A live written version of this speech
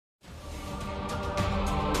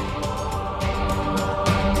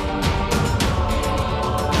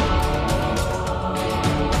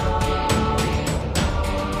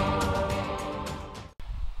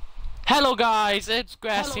Hello guys, it's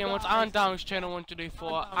Grassy and what's on Down's channel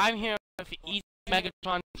 1234. I'm here with Easy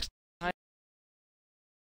Megatron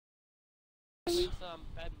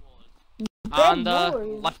on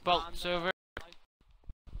the LifeBoat server.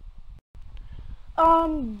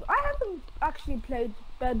 I haven't actually played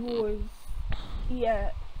Bed Wars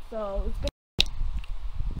yet, so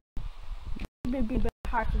it's gonna be a bit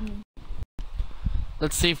hard for me.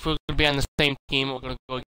 Let's see if we're gonna be on the same team or we're gonna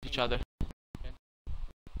go against each other.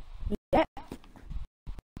 Yeah.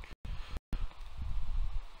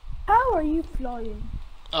 How are you flying?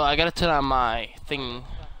 Oh, I gotta turn on my thing,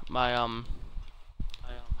 my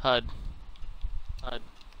HUD.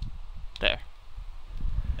 There.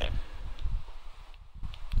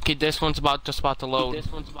 Okay, this one's just about to load.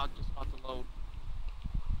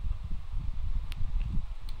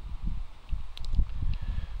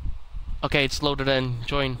 Okay, it's loaded in.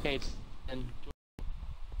 Join.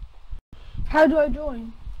 How do I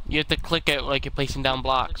join? You have to click it like you're placing down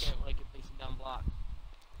blocks.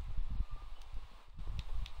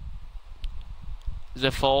 Is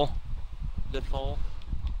it full?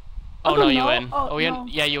 Oh no, you in. Oh, no.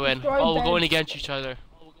 Yeah, you in. Destroy Oh, we're beds. going against each other.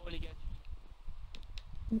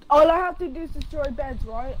 All I have to do is destroy beds,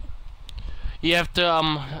 right? You have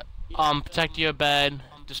to protect your bed,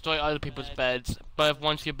 destroy other people's beds. But if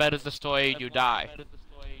once your bed is destroyed, you die.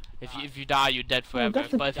 If you die, you're dead forever.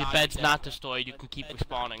 But if your bed's not destroyed, you can keep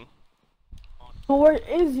respawning. But where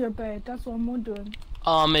is your bed? That's what I'm wondering.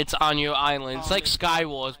 It's on your island. It's like Sky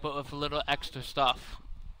Wars, but with a little extra stuff.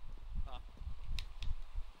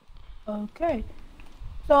 Okay.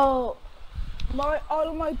 So all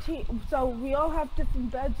of my team. So we all have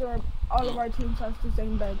different beds, or all of our teams have the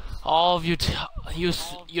same beds. All of your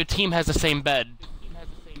team has the same bed.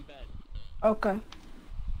 Okay.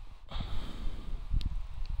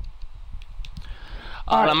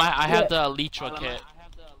 I have the Elytra kit.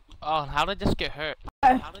 Oh, how did this get hurt?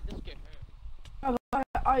 I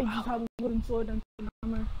just have a wooden sword and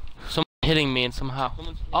hammer. Someone hitting me and somehow.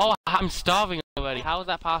 Oh, I'm starving already. How is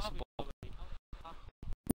that possible?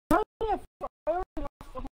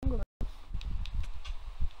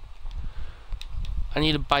 I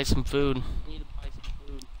need to buy some food.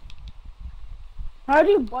 How do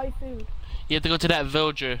you buy food? You have to go to that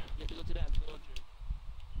villager.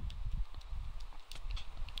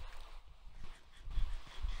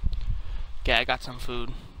 Okay, I got some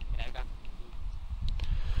food. I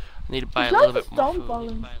need to buy a little bit more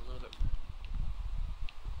food.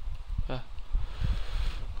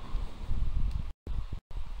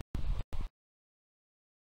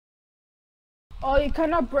 Oh, you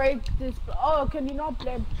cannot break this. Oh, can you not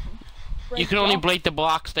break? You can only break the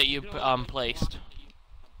blocks that you placed.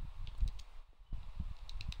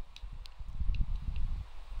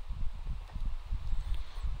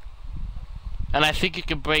 And I think you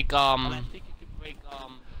can break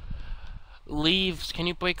leaves. Can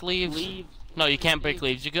you break leaves? No, you can't break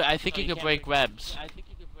leaves. I think you can break webs.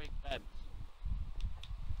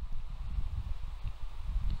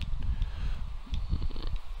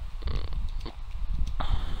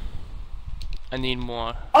 I need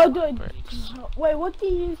more. Oh, bricks. Wait, what do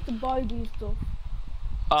you use to buy these stuff?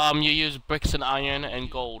 You use bricks and iron and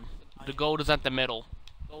gold. The gold is at the middle.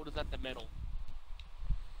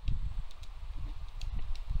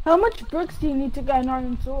 How much bricks do you need to get an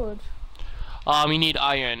iron sword? You need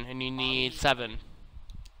iron, and you need 7.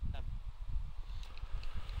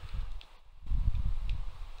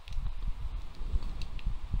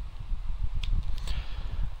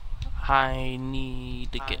 I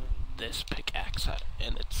need to get this pickaxe out,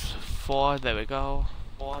 and it's 4. There we go.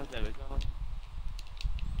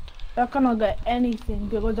 I cannot get anything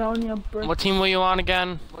because I only have bricks. What team were you on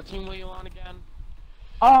again?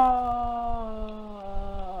 I'm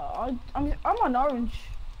on orange.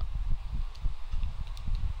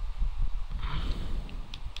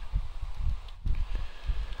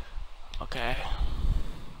 Okay.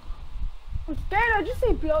 I'm scared. I just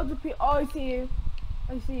see loads of people. Oh, I see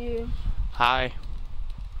you. Hi.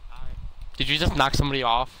 Did you just knock somebody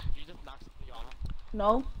off?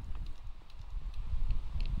 No.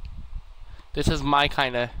 This is my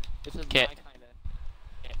kind of kit.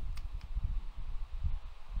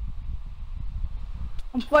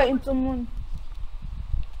 I'm fighting someone.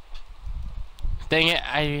 Dang it,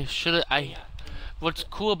 what's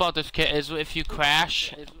cool about this kit is if you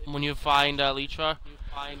crash, when you find Elytra,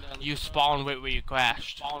 you spawn right where you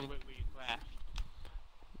crashed.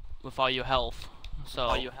 With all your health.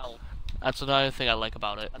 So, that's another thing I like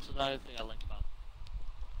about it.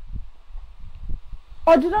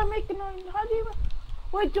 Oh, did I make an iron? How do you...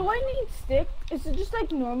 Wait, do I need sticks? Is it just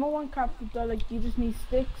like normal Minecraft, like you just need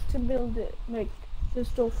sticks to build it, like the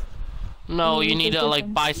stuff? No, you need There's to like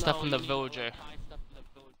difference. buy stuff from the villager.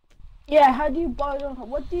 Yeah, how do you buy them?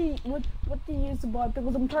 What do you use to buy?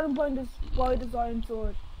 Because I'm trying to buy this iron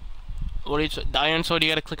sword. What do the iron sword? You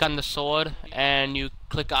gotta click on the sword, and then you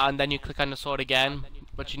click on the sword again.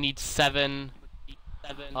 But you need 7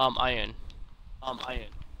 iron.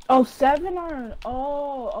 Oh, 7 iron.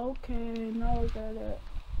 Oh, okay. Now I get it.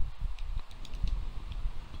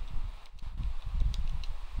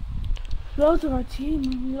 Loads of our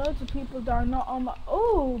team, loads of people that are not on my.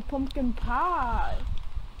 Oh, pumpkin pie.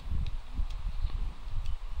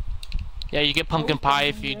 Yeah, you get pumpkin pie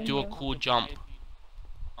if you do a cool jump.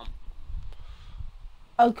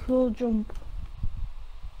 A cool jump.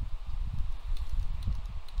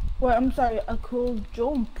 Wait, I'm sorry, a cool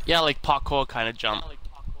jump. Yeah, like parkour kind of jump.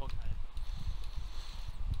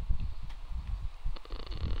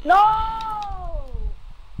 No!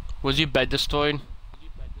 Was your bed destroyed?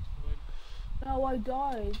 No, I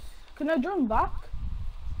died. Can I jump back?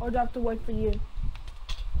 Or do I have to wait for you?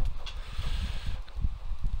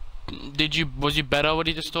 Was your bed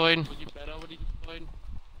already destroyed?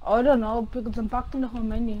 I don't know, because I'm back in the home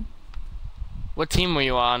menu. What team were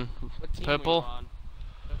you on? Purple?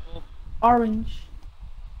 Orange.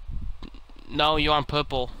 No, you're on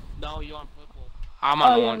purple. I'm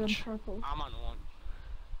on orange. Yeah, I'm purple.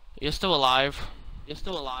 You're still alive. Do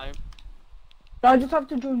I just have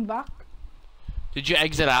to join back? Did you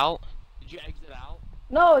exit out?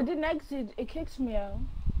 No, it didn't exit. It kicks me out.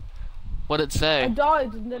 What did it I say?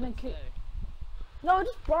 died and then it kicked. No, it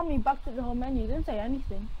just brought me back to the home menu. It didn't say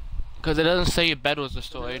anything. Because it doesn't say your bed was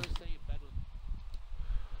destroyed.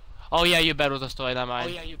 Oh yeah, your bed was destroyed, never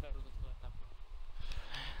mind.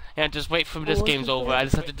 Yeah, just wait for this game's over. I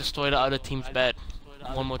just have to destroy the other team's bed.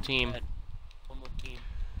 One more team.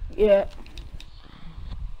 Yeah.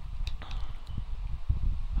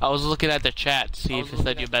 I was looking at the chat to see if it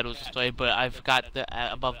said your bed was destroyed, but I forgot that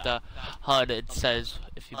above the HUD it says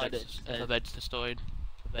if the bed's destroyed.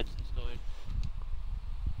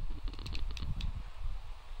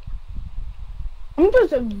 I'm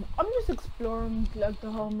just exploring like the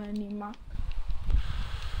whole menu map.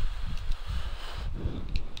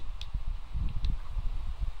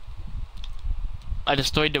 I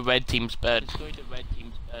destroyed the red team's bed.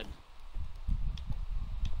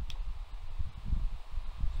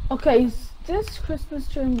 Okay, this Christmas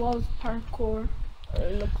tree involves parkour.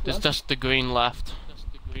 There's just the green left.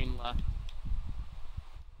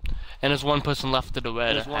 And there's one person left to the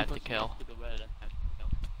red I have to kill.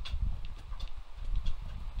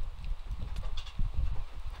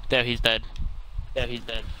 There, he's dead.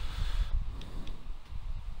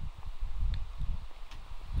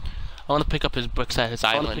 I want to pick up his bricks at his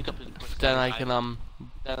island. Then I can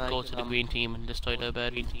go to the green team and destroy their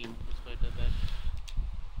bed.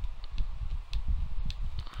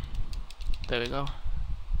 There we go.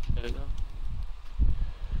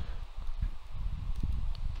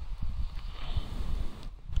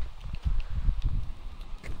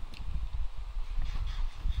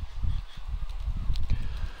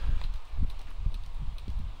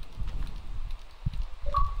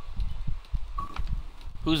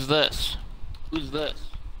 Who's this?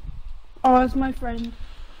 Oh, it's my friend.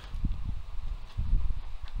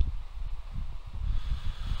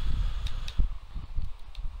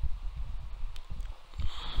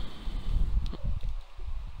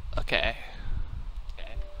 Okay.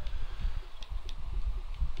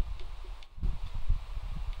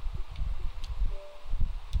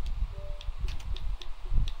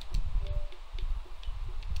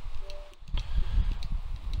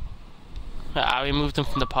 I removed him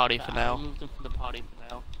from the party for now.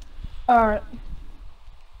 Alright.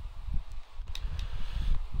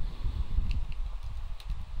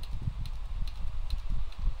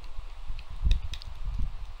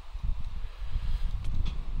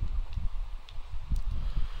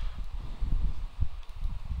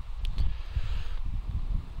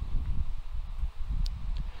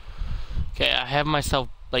 Okay, I have myself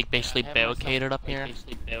like basically barricaded up here.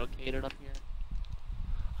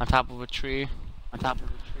 On top of a tree.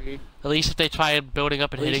 At least if they try building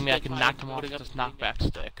up and hitting me, I can knock them off with this knockback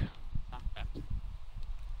stick.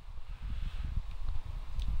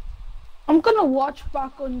 I'm gonna watch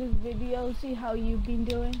back on this video, see how you've been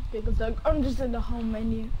doing, because like, I'm just in the home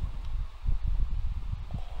menu.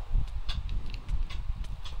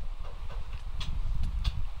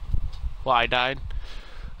 Well, I died.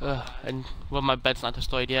 And well, my bed's not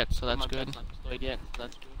destroyed yet, so that's good.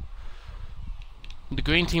 The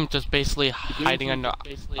green team's just basically hiding under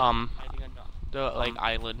the like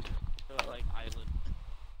island.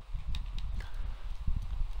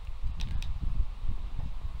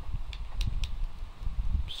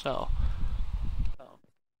 So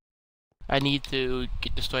I need to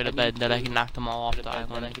destroy the bed, then I can knock them all off the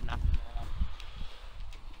island.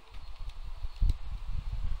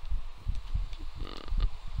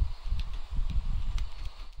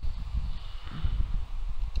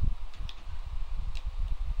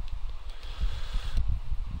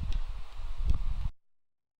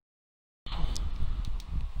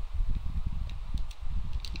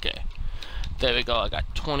 Okay, there we go. I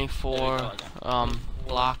got 24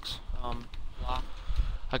 blocks.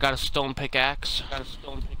 I got a stone pickaxe.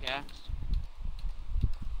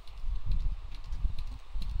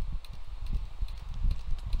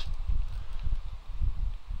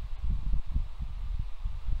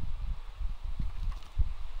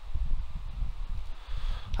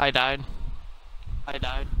 I died.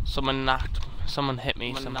 Someone hit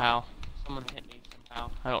me somehow.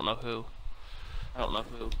 I don't know who.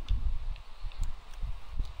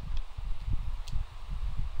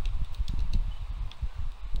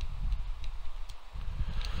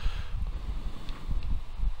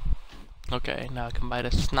 Okay, now I can buy the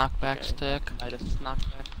knockback stick. I'm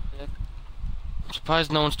surprised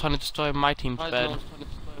no one's trying to destroy my team's bed.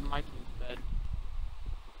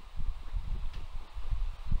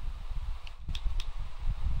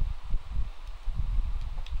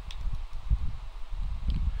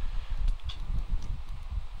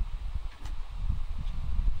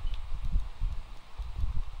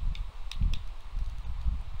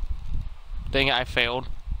 Dang it, I failed.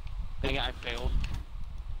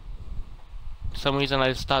 For some reason I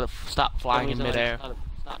just stopped flying in midair.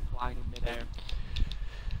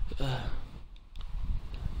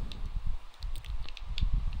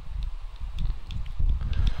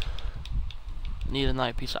 Need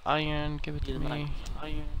a piece of iron, give it to me.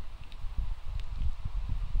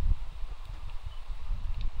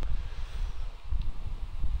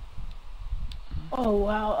 Oh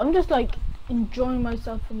wow, I'm just like enjoying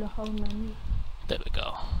myself in the whole menu. There we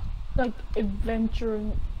go. Like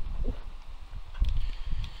adventuring.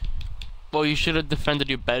 Well, you should have defended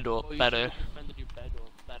your bed better.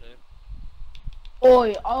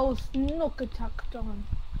 Oi, I was snook attacked on.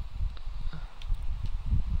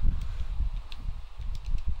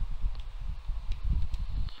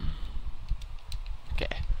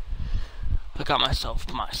 Okay. I got myself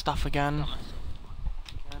my stuff again.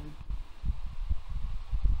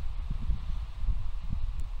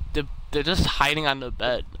 They're just hiding on the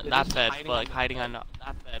bed. Not bed, but like hiding on the.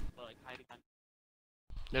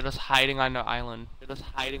 They're just hiding on their island.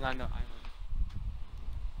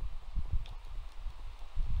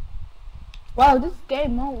 Wow, this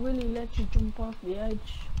game won't really let you jump off the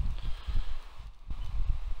edge.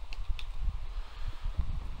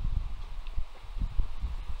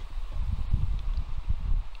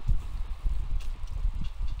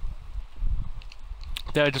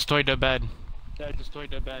 They destroyed their bed.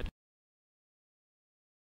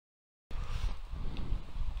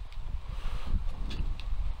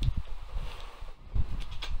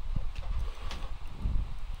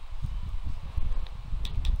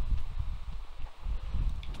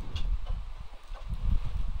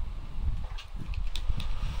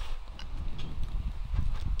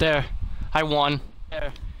 There, I won.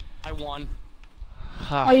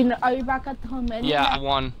 Are you back at the home menu? Yeah, I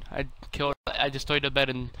won. I destroyed the bed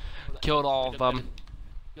and killed all of them.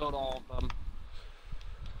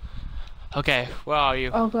 Okay, where are you?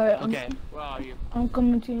 Okay, where are you? I'm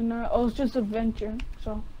coming to you now. I was just adventuring,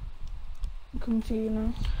 so I'm coming to you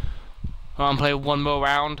now. Wanna play one more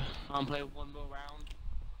round?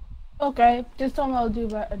 Okay, this time I'll do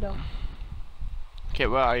better though. Okay,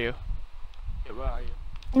 where are you?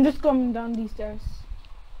 I'm just coming down these stairs.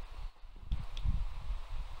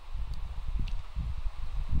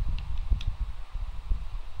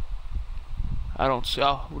 I don't see.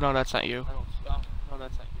 Oh, no, that's not you.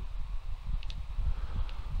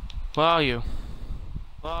 Where are you?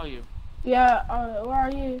 Yeah, where are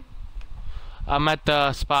you? I'm at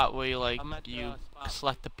the spot where you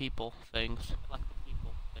select the people things.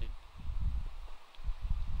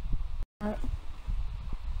 Alright.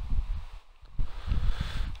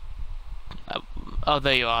 Oh,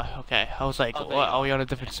 there you are. Okay, I was like, what? Are we on a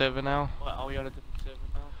different server now?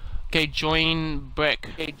 Okay, join Brick.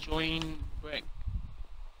 It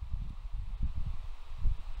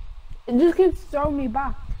just keeps throwing me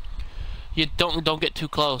back. You don't get too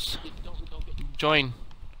close. Join.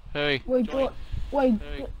 Hurry. Wait, join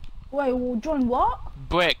what?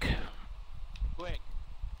 Brick.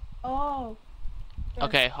 Oh.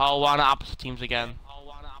 Okay, I'll want opposite teams again.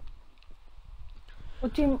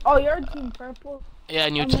 What team? Oh, you're team purple. Yeah,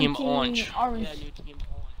 and your team orange. Orange.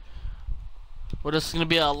 Well, this is gonna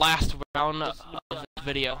be the last round of this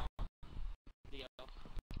video.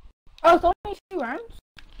 Oh, it's only 2 rounds?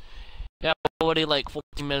 Yeah, already like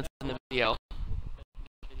 14 minutes in the video.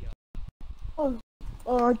 Oh,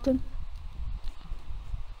 alright then.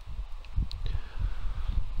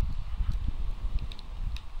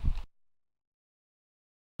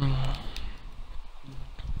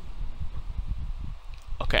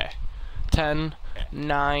 Okay. 10,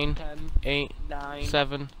 9, 8,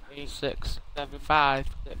 7, 6, 5,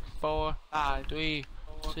 4, 3,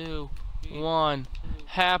 2, 1.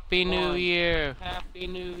 Happy New Year! Happy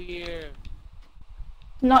New Year!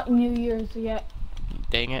 Not New Year's yet.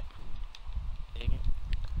 Dang it.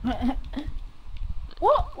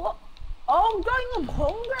 What? What? Oh, I'm dying of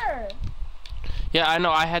hunger. Yeah, I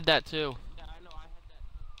know, I had that too.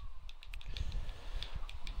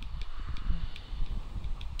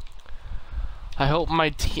 I hope my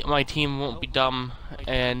team won't be dumb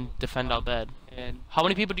and defend our bed. How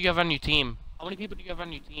many people do you have on your team?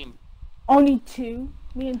 Only 2.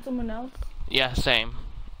 Me and someone else. Yeah, same.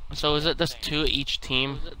 So is it just 2 each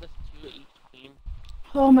team?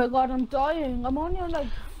 Oh my god, I'm dying. I'm only on like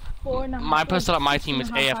 4.5. My person on my team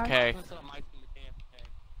is AFK.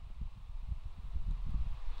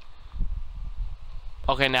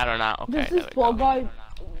 Okay, now they're not. Okay, This is poor guy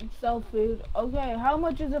sell food. Okay, how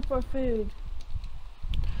much is it for food?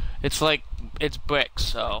 it's like, it's bricks,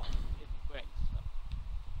 so.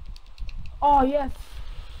 Oh yes,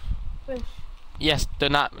 fish. Yes, they're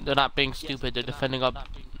not being stupid. They're defending up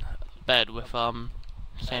bed with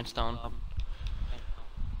sandstone.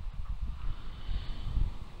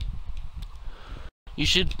 You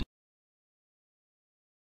should.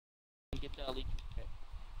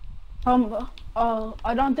 Oh,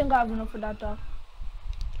 I don't think I have enough for that though.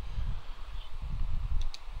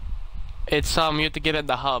 It's you have to get in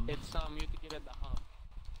the hub.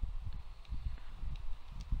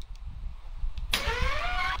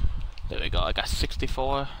 There we go. I got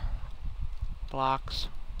 64 blocks.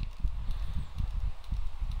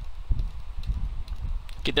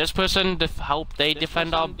 Get this person to help they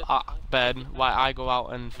defend our bed while I go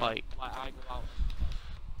out and fight.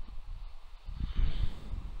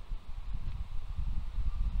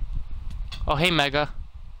 Oh hey Mega.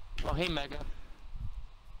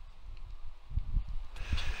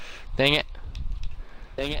 Dang it.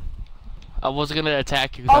 I was gonna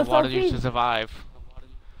attack you because I wanted you to survive.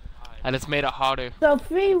 And it's made it harder So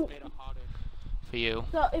for you.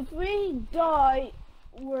 So if we die,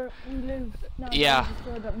 we lose. No, Yeah. I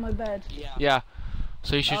destroyed up my bed. Yeah.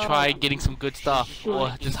 So you should try getting some good stuff,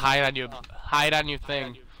 or just hide on your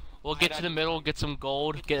thing. We'll get to the middle, get some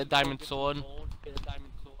gold, get a diamond sword.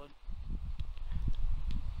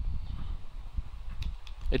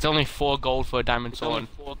 It's only 4 gold for a diamond sword.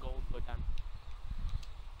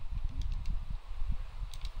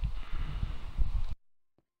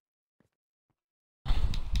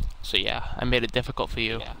 So yeah, I made it difficult for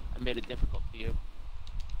you.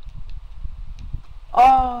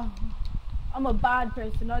 Oh, I'm a bad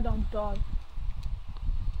person. I don't die.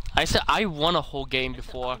 I said I won a whole game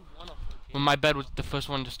before when my bed was the first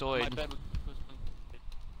one destroyed.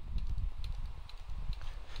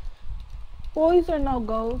 Boys are no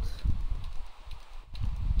gold.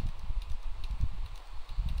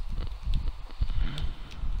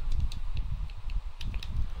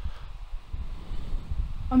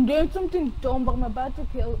 I'm doing something dumb, but I'm about to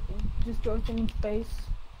destroy someone's base.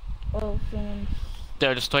 Oh, someone's.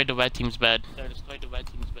 They destroyed the red team's bed.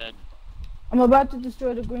 I'm about to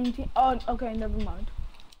destroy the green team. Oh, okay, never mind.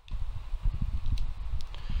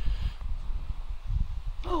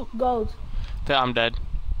 Oh, gold. I'm dead.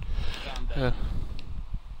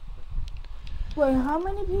 Wait, how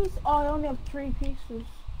many pieces? Oh, I only have 3 pieces.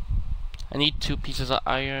 I need 2 pieces of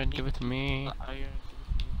iron. Give it to me.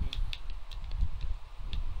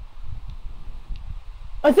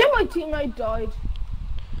 I think my teammate died.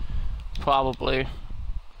 Probably.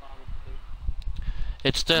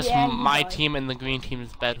 It's just Yeah, he my died. team and the green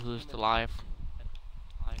team's bed who's alive.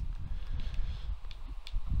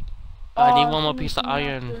 I need one more piece of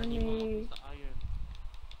iron.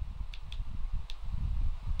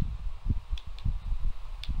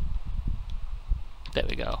 There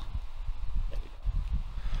we go.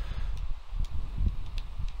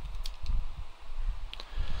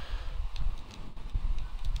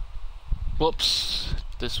 Whoops,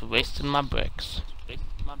 just wasting my bricks.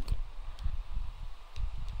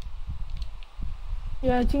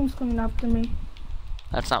 Yeah, team's coming after me.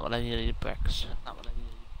 That's not what I needed, bricks.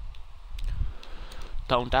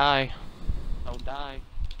 Don't die. Oh,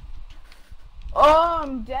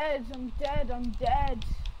 I'm dead.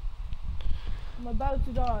 I'm about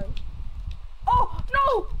to die. Oh,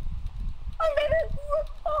 no! I made it!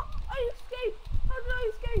 Oh, I escaped! How did I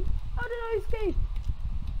escape?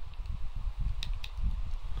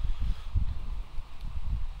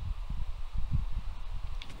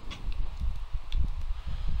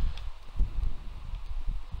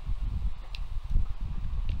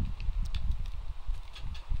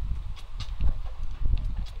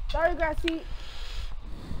 Sorry, Grassy.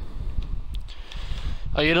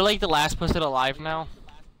 Are you like the last person alive now?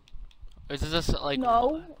 Or is this like...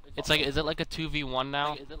 No. It's like, is it like a 2v1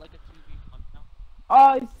 now?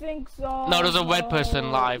 I think so. No, there's a red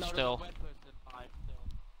person live still.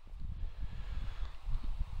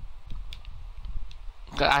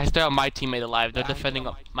 I still have my teammate alive. They're defending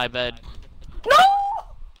my bed. No! Oh,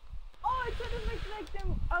 I tried to make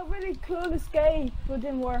them a really cool escape, but it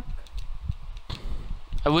didn't work.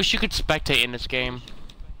 I wish you could spectate in this game.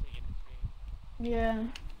 Yeah.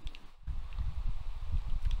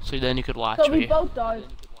 So then you could watch So we me. both died.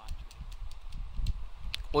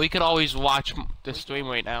 Or you could always watch the stream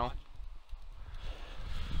right now.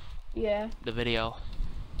 Yeah. The video.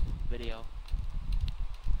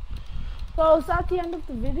 So is that the end of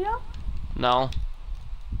the video? No.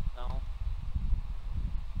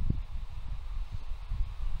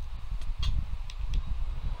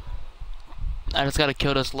 I just gotta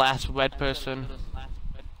kill this last red person.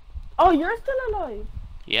 Oh, you're still alive?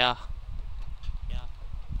 Yeah.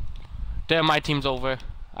 Damn, my team's over.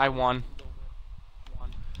 I won.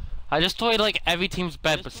 I destroyed like every team's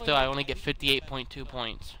bed, but still I only get 58.2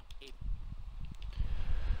 points.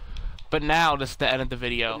 But now this is the end of the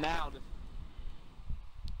video.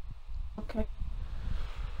 Okay.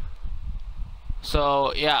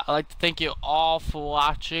 So yeah, I'd like to thank you all for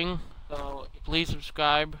watching. So please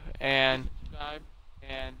subscribe and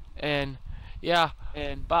yeah,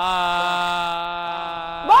 and bye.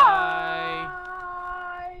 Bye.